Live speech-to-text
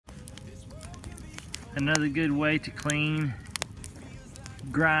Another good way to clean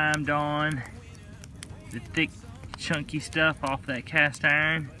grimed on the thick chunky stuff off that cast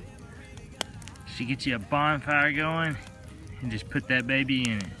iron is to get you a bonfire going and just put that baby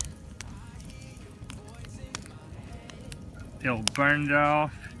in it. It'll burn it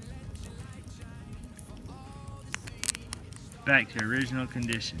off back to original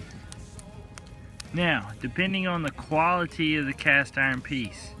condition. Now, depending on the quality of the cast iron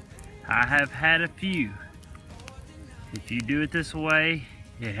piece, I have had a few. If you do it this way,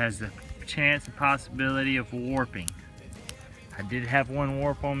 it has the chance and possibility of warping. I did have one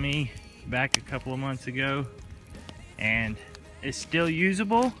warp on me back a couple of months ago, and it's still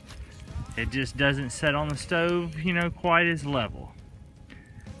usable. It just doesn't set on the stove, you know, quite as level.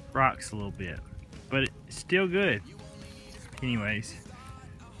 Rocks a little bit, but it's still good. Anyways,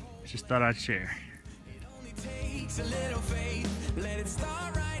 just thought I'd share. Takes a little faith, let it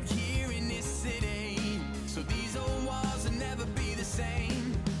start right here in this city, so these old walls will never be the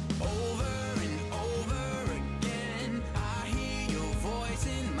same. Over and over again, I hear your voice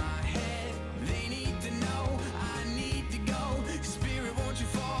in my head. They need to know, I need to go. Spirit, won't you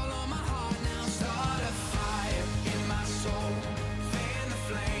fall on my heart now? Start a fire in my soul, fan the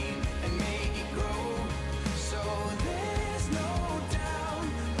flame and make it grow, so there's no doubt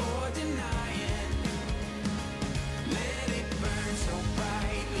or denying. Let it burn so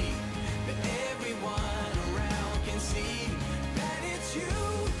brightly that everyone around can see that it's you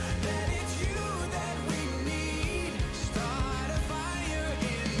that we need. Start a fire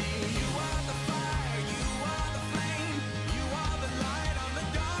in me. You are the fire, you are the flame, you are the light on the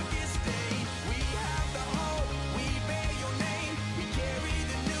darkest day. We have the hope, we bear your name, we carry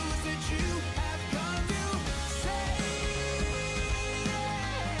the news that you have come to save.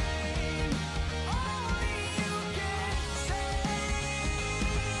 Only you can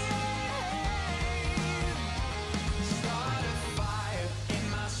start a fire in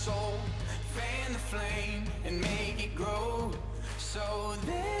my soul, fan the flame and make it grow, so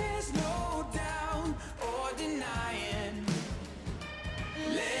there's no doubt.